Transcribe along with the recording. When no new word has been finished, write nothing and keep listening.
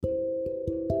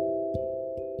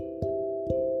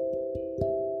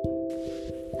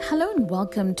Hello and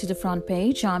welcome to the front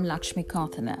page. I'm Lakshmi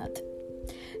Kauthanath.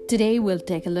 Today we'll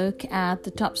take a look at the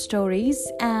top stories,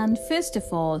 and first of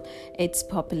all, it's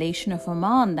population of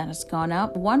Oman that has gone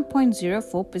up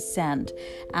 1.04%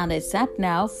 and it's at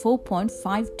now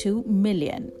 4.52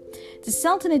 million. The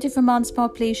Sultanate of Oman's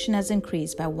population has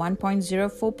increased by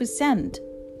 1.04%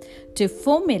 to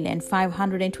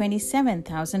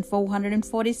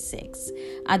 4,527,446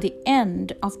 at the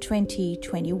end of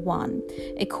 2021,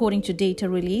 according to data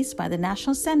released by the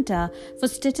National Center for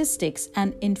Statistics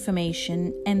and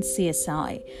Information,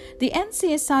 NCSI. The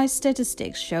NCSI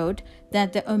statistics showed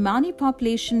that the Omani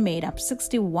population made up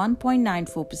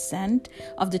 61.94%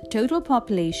 of the total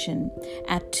population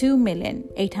at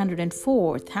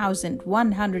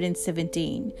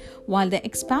 2,804,117, while the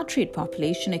expatriate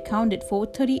population accounted for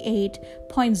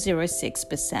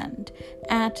 38.06%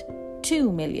 at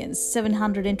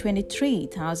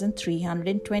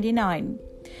 2,723,329.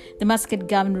 The Muscat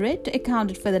Governorate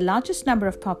accounted for the largest number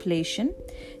of population,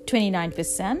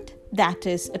 29%, that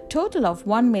is a total of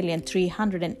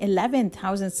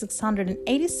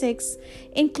 1,311,686,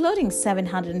 including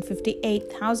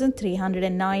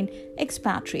 758,309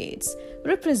 expatriates,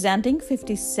 representing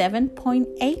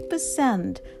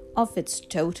 57.8% of its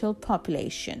total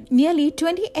population. Nearly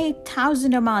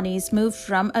 28,000 Omanis moved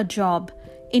from a job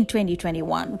in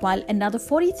 2021, while another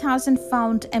 40,000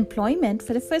 found employment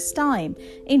for the first time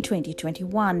in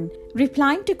 2021.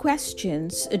 Replying to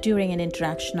questions during an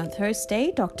interaction on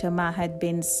Thursday, Dr. Mahed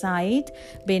bin Said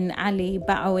bin Ali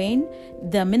Baawain,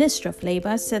 the Minister of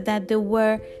Labour, said that there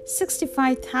were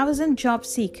 65,000 job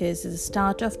seekers at the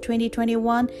start of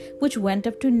 2021, which went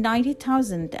up to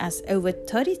 90,000 as over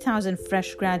 30,000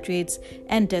 fresh graduates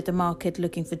entered the market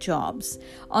looking for jobs.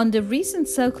 On the recent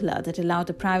circular that allowed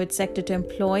the private sector to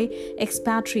employ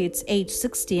expatriates aged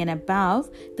 60 and above,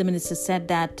 the minister said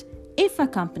that if a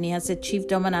company has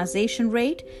achieved Omanization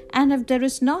rate and if there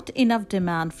is not enough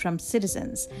demand from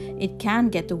citizens, it can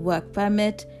get the work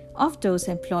permit of those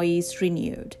employees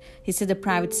renewed. He said the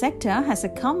private sector has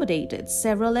accommodated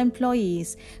several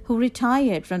employees who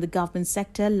retired from the government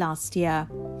sector last year.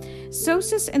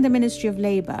 Sources in the Ministry of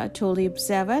Labour told the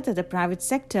Observer that the private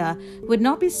sector would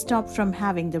not be stopped from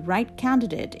having the right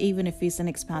candidate even if he's an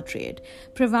expatriate,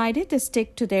 provided they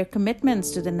stick to their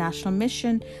commitments to the national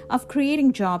mission of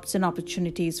creating jobs and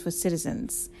opportunities for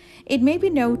citizens. It may be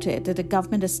noted that the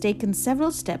government has taken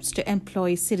several steps to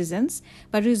employ citizens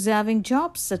by reserving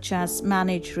jobs such as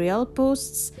managerial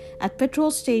posts at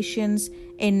petrol stations,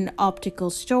 in optical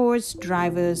stores,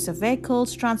 drivers of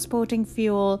vehicles transporting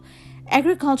fuel,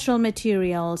 agricultural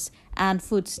materials and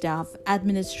foodstuff,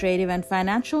 administrative and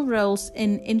financial roles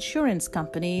in insurance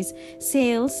companies,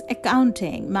 sales,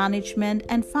 accounting, management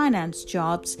and finance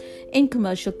jobs in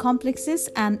commercial complexes,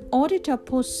 and auditor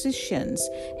positions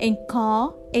in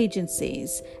car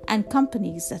agencies and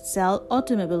companies that sell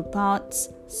automobile parts,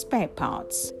 spare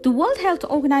parts. The World Health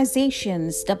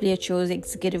Organization's WHO's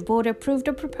Executive Board approved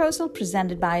a proposal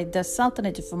presented by the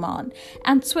Sultanate of Oman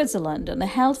and Switzerland on the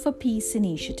Health for Peace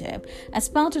initiative as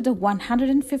part of the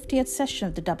 150th session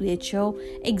of the WHO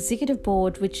Executive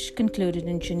Board, which concluded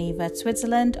in Geneva,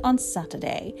 Switzerland on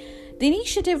Saturday. The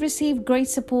initiative received great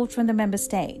support from the member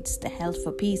states. The Health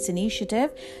for Peace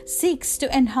initiative seeks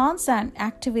to enhance and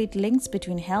activate links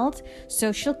between health,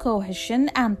 social cohesion,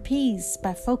 and peace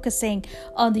by focusing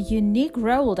on the unique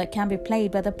role that can be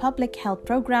played by the public health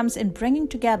programs in bringing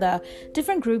together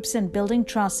different groups and building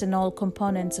trust in all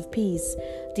components of peace.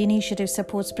 The initiative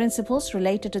supports principles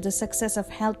related to the success of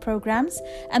health programs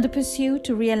and the pursuit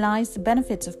to realize the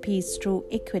benefits of peace through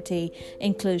equity,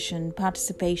 inclusion,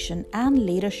 participation, and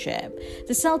leadership.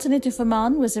 The Sultanate of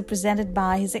Oman was represented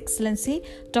by His Excellency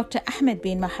Dr. Ahmed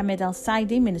bin Mohammed Al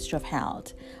Saidi, Minister of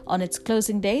Health. On its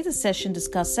closing day, the session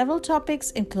discussed several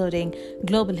topics, including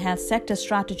global health sector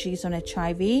strategies on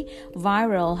HIV,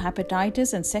 viral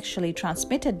hepatitis, and sexually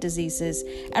transmitted diseases,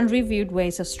 and reviewed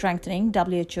ways of strengthening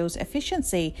WHO's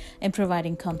efficiency in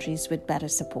providing countries with better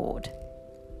support.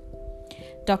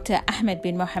 Dr. Ahmed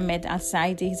bin Mohammed Al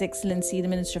Saidi, His Excellency the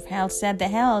Minister of Health, said the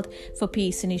Health for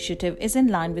Peace initiative is in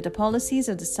line with the policies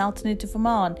of the Sultanate of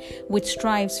Oman, which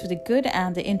strives for the good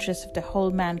and the interests of the whole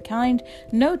mankind,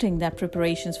 noting that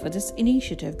preparations for this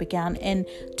initiative began in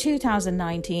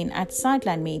 2019 at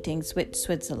sideline meetings with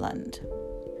Switzerland.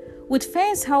 With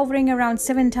fares hovering around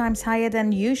 7 times higher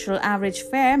than usual average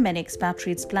fare, many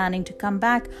expatriates planning to come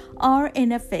back are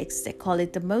in a fix. They call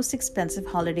it the most expensive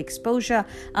holiday exposure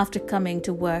after coming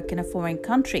to work in a foreign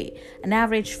country. An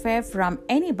average fare from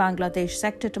any Bangladesh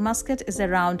sector to Muscat is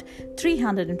around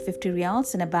 350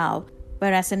 riyals and above.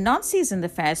 whereas in non-season the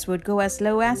fares would go as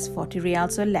low as 40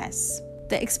 riyals or less.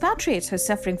 The expatriates who are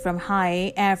suffering from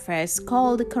high airfares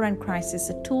call the current crisis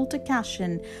a tool to cash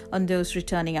in on those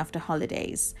returning after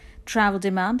holidays. Travel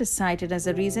demand is cited as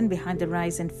a reason behind the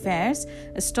rise in fares.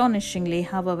 Astonishingly,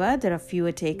 however, there are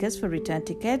fewer takers for return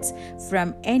tickets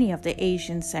from any of the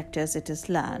Asian sectors, it is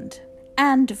learned.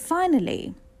 And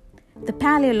finally, the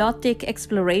Paleolithic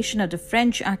exploration of the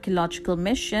French archaeological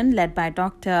mission led by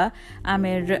Dr.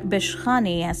 Amir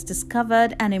Bishkhani has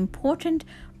discovered an important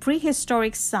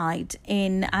prehistoric site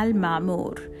in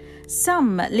Al-Ma'mur.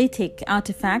 Some lithic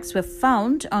artifacts were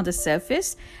found on the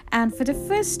surface, and for the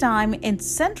first time in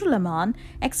central Oman,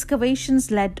 excavations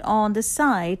led on the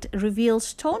site reveal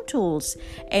stone tools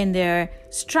in their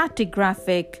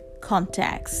stratigraphic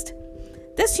context.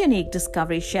 This unique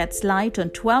discovery sheds light on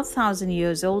 12,000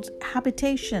 years old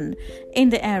habitation in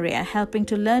the area, helping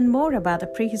to learn more about the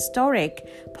prehistoric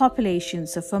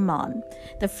populations of Oman.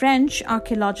 The French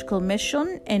archaeological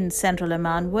mission in central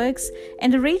Oman works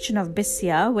in the region of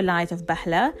Bisya, Wilayat of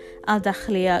Bahla,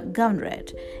 Al-Dakhliya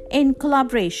Governorate, in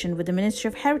collaboration with the Ministry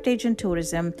of Heritage and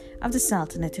Tourism of the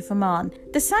Sultanate of Oman.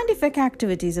 The scientific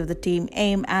activities of the team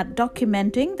aim at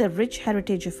documenting the rich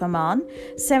heritage of Oman.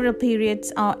 Several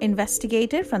periods are investigated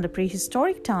from the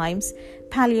prehistoric times,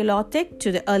 Paleolithic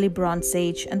to the early Bronze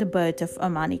Age and the birth of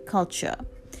Omani culture.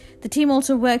 The team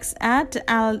also works at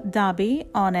Al-Dabi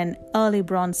on an early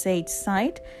Bronze Age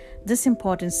site, this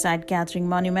important site gathering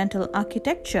monumental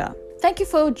architecture. Thank you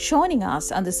for joining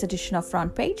us on this edition of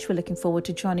Front Page. We're looking forward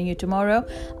to joining you tomorrow.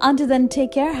 Until then,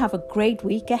 take care. Have a great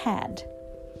week ahead.